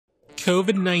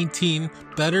COVID-19,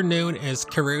 better known as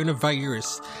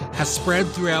coronavirus, has spread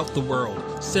throughout the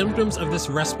world. Symptoms of this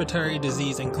respiratory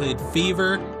disease include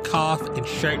fever, cough, and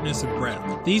shortness of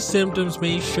breath. These symptoms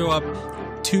may show up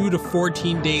 2 to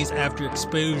 14 days after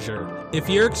exposure. If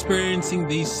you're experiencing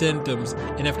these symptoms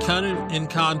and have come in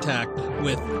contact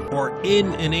with or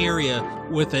in an area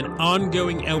with an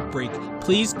ongoing outbreak,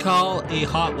 please call a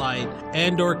hotline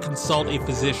and/or consult a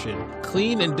physician.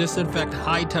 Clean and disinfect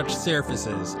high-touch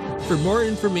surfaces. For more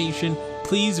information,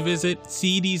 please visit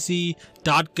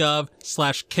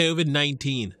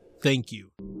cdc.gov/COVID-19. Thank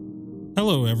you.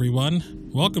 Hello, everyone.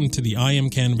 Welcome to the I Am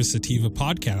Cannabis Sativa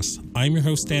podcast. I'm your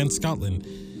host, Dan Scotland.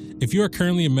 If you are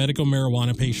currently a medical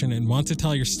marijuana patient and want to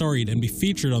tell your story and be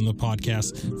featured on the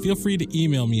podcast, feel free to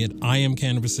email me at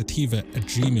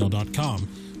iamcannabissativa@gmail.com.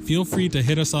 Feel free to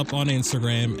hit us up on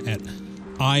Instagram at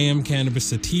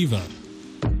iamcannabissativa.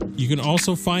 You can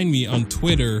also find me on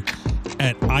Twitter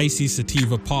at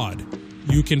ICSativaPod.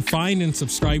 You can find and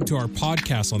subscribe to our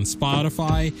podcast on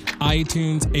Spotify,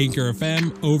 iTunes, Anchor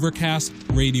FM, Overcast,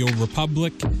 Radio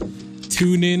Republic,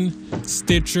 TuneIn,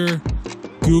 Stitcher,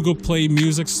 Google Play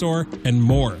Music Store, and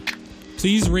more.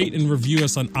 Please rate and review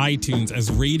us on iTunes,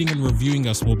 as rating and reviewing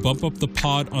us will bump up the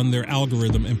pod on their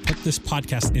algorithm and put this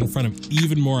podcast in front of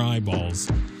even more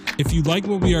eyeballs. If you like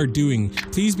what we are doing,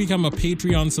 please become a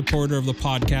Patreon supporter of the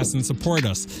podcast and support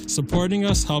us. Supporting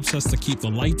us helps us to keep the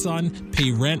lights on,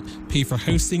 pay rent, pay for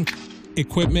hosting,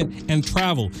 equipment, and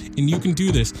travel. And you can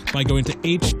do this by going to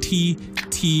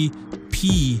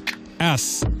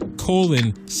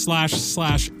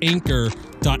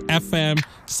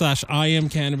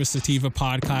https://anchor.fm/IamCannabisSativa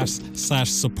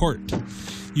podcast/support.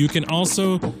 You can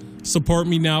also support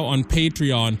me now on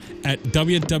Patreon at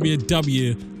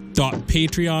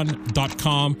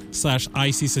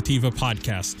www.patreon.com/ICSativa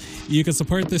podcast. You can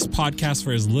support this podcast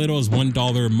for as little as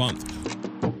 $1 a month.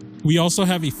 We also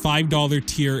have a $5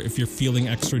 tier if you're feeling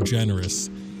extra generous.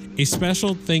 A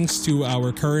special thanks to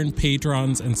our current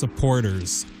patrons and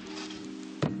supporters.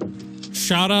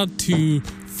 Shout out to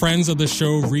friends of the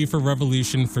show, Reefer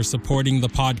Revolution, for supporting the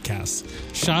podcast.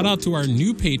 Shout out to our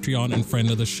new Patreon and friend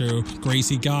of the show,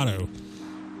 Gracie Gatto.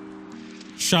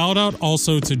 Shout out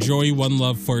also to Joey One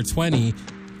Love 420,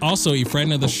 also a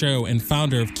friend of the show and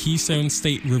founder of Keystone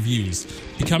State Reviews.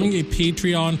 Becoming a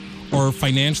Patreon or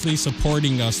financially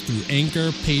supporting us through Anchor,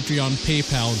 Patreon,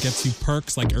 PayPal gets you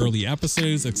perks like early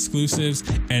episodes, exclusives,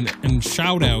 and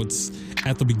shout outs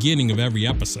at the beginning of every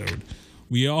episode.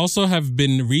 We also have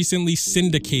been recently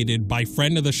syndicated by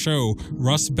friend of the show,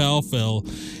 Russ Belfill,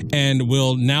 and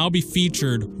will now be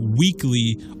featured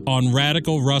weekly on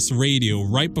Radical Russ Radio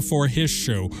right before his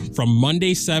show from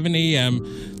Monday 7 a.m.,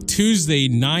 Tuesday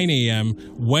 9 a.m.,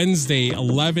 Wednesday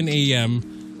 11 a.m.,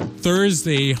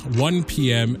 Thursday 1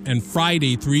 p.m., and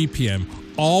Friday 3 p.m.,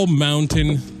 all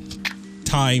mountain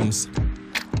times.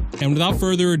 And without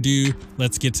further ado,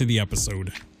 let's get to the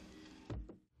episode.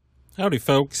 Howdy,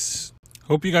 folks.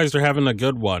 Hope you guys are having a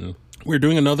good one. We're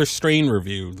doing another strain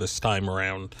review this time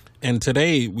around. And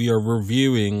today we are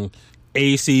reviewing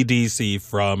AC/DC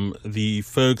from the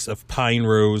folks of Pine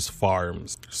Rose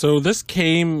Farms. So this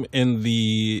came in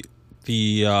their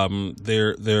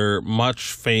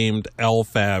much famed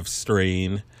LFAV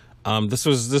strain. This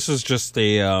was just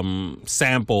a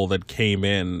sample that came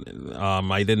in. I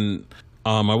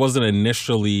wasn't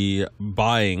initially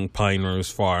buying Pine Rose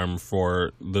Farm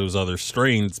for those other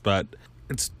strains, but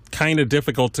it's kind of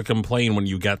difficult to complain when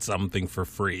you get something for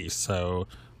free. So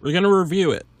we're going to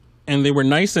review it. And they were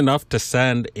nice enough to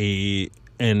send an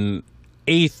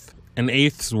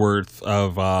eighth's worth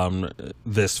of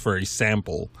this for a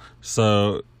sample.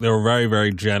 So they were very,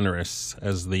 very generous,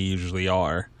 as they usually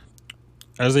are.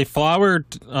 As a flower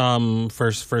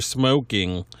for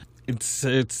smoking, it's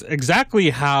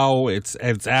exactly how it's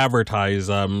advertised.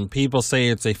 People say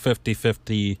it's a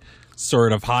 50-50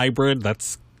 sort of hybrid.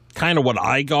 That's kind of what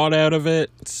I got out of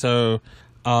it. So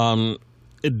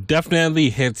it definitely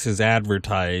hits as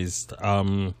advertised.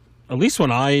 At least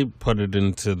when I put it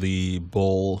into the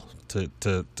bowl to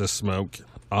smoke.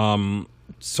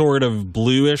 Sort of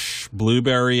bluish,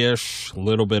 blueberry-ish, a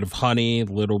little bit of honey, a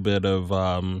little bit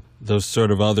of those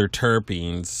sort of other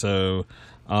terpenes. So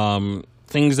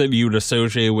things that you would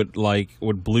associate with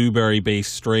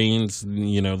blueberry-based strains,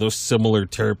 those similar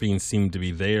terpenes seem to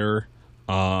be there.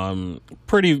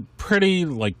 Pretty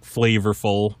like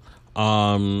flavorful.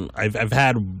 I've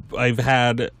had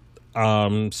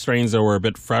strains that were a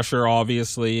bit fresher,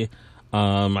 obviously.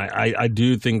 I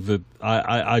do think that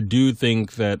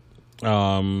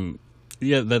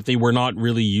that they were not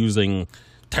really using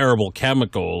terrible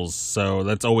chemicals, so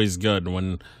that's always good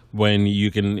when when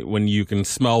you can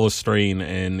smell the strain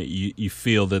and you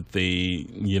feel that they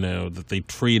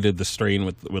treated the strain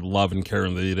with love and care,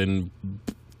 and they didn't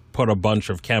put a bunch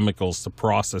of chemicals to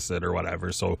process it or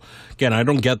whatever. So again, I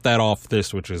don't get that off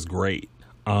this, which is great.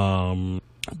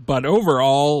 But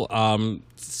overall,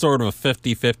 sort of a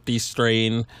 50-50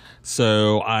 strain.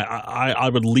 So I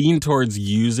would lean towards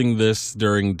using this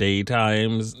during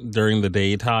the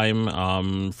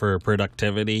daytime, for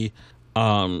productivity.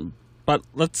 But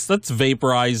let's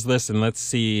vaporize this and let's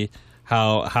see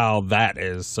how that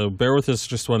is. So bear with us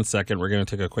just 1 second. We're going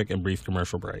to take a quick and brief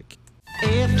commercial break.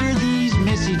 After these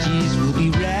messages, we'll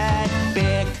be right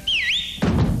back.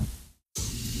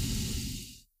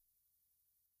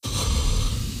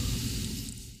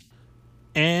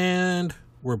 And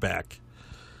we're back.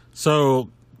 So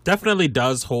definitely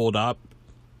does hold up.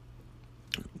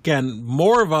 Again,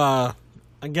 more of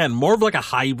like a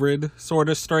hybrid sort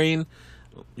of strain.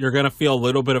 You're gonna feel a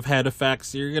little bit of head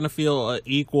effects. You're gonna feel an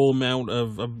equal amount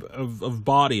of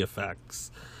body effects.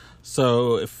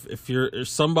 So if you're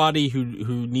somebody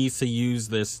who needs to use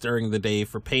this during the day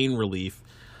for pain relief,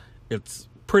 it's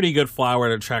pretty good flower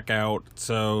to check out.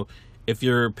 So if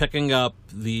you're picking up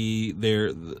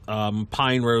their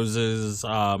Pine Rose's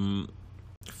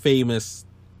famous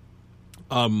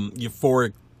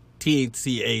euphoric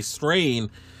THCA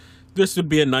strain, this would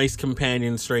be a nice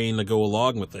companion strain to go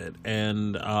along with it.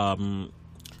 And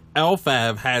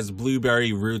LFAV has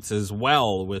blueberry roots as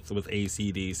well with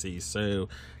ACDC. So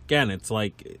again, it's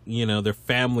like, they're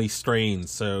family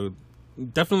strains. So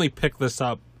definitely pick this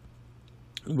up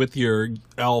with your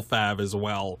LFAV as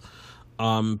well.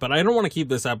 But I don't want to keep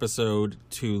this episode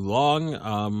too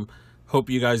long. Hope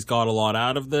you guys got a lot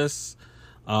out of this.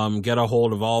 Get a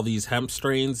hold of all these hemp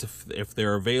strains if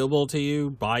they're available to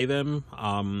you. Buy them.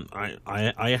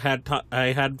 I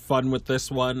had fun with this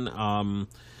one.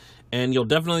 And you'll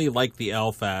definitely like the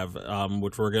LFAV,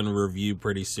 which we're going to review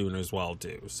pretty soon as well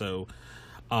too. So,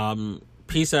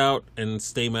 peace out and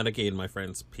stay medicated, my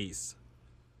friends. Peace.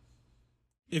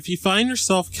 If you find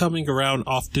yourself coming around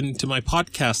often to my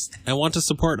podcast and want to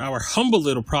support our humble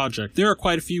little project, there are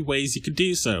quite a few ways you could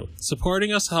do so.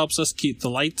 Supporting us helps us keep the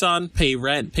lights on, pay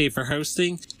rent, pay for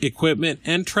hosting, equipment,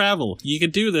 and travel. You can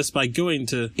do this by going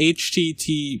to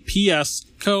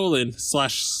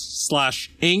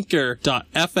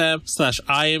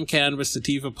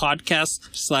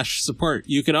https://anchor.fm/IamCannabisSativa/support.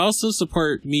 You can also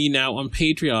support me now on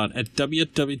Patreon at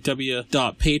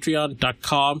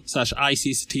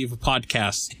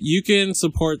www.patreon.com/ICSativapodcast. You can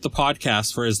support the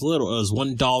podcast for as little as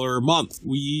 $1 a month.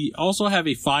 We also have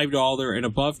a $5 and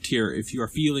above tier if you are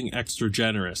feeling extra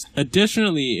generous.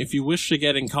 Additionally, if you wish to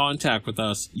get in contact with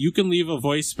us, you can leave a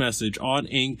voice message on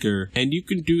Anchor, and you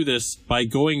can do this by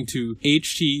going to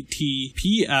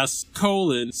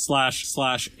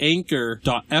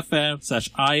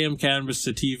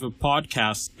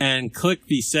https://anchor.fm/IamCannabisSativapodcast and click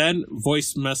the send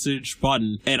voice message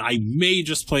button, and I may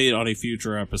just play it on a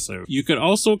future episode. You can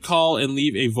also call and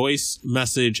leave a voice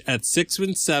message at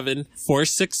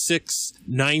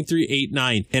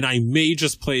 617-466-9389, and I may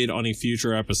just play it on a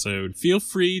future episode. Feel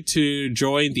free to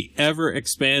join the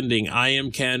ever-expanding I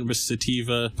Am Cannabis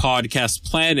Sativa podcast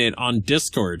planet on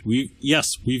Discord.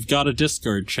 We've got a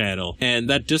Discord channel, and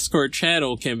that Discord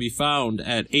channel can be found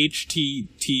at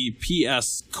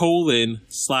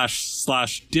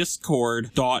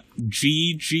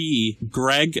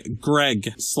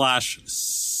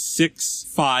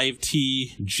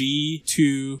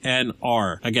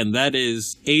Again, that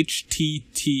is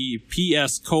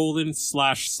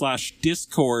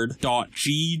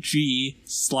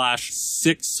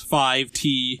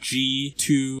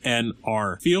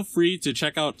https://discord.gg/65tg2nr. Feel free to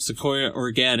check out Sequoia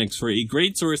Organics for a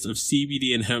great source of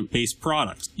CBD and hemp-based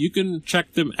products. You can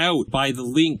check them out by the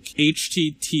link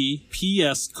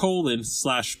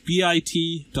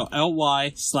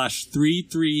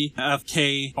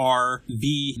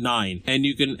https://bit.ly/33fkrv9, and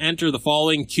you can enter the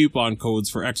following coupon codes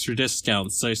for extra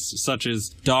discounts, such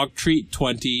as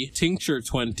DogTreat20,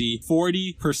 Tincture20,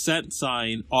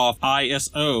 40% off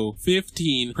ISO,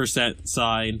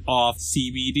 15% off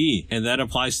CBD, and that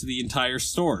applies to the entire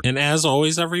store. And as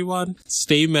always, everyone,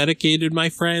 stay medicated, my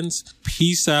friends.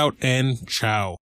 Peace out and ciao.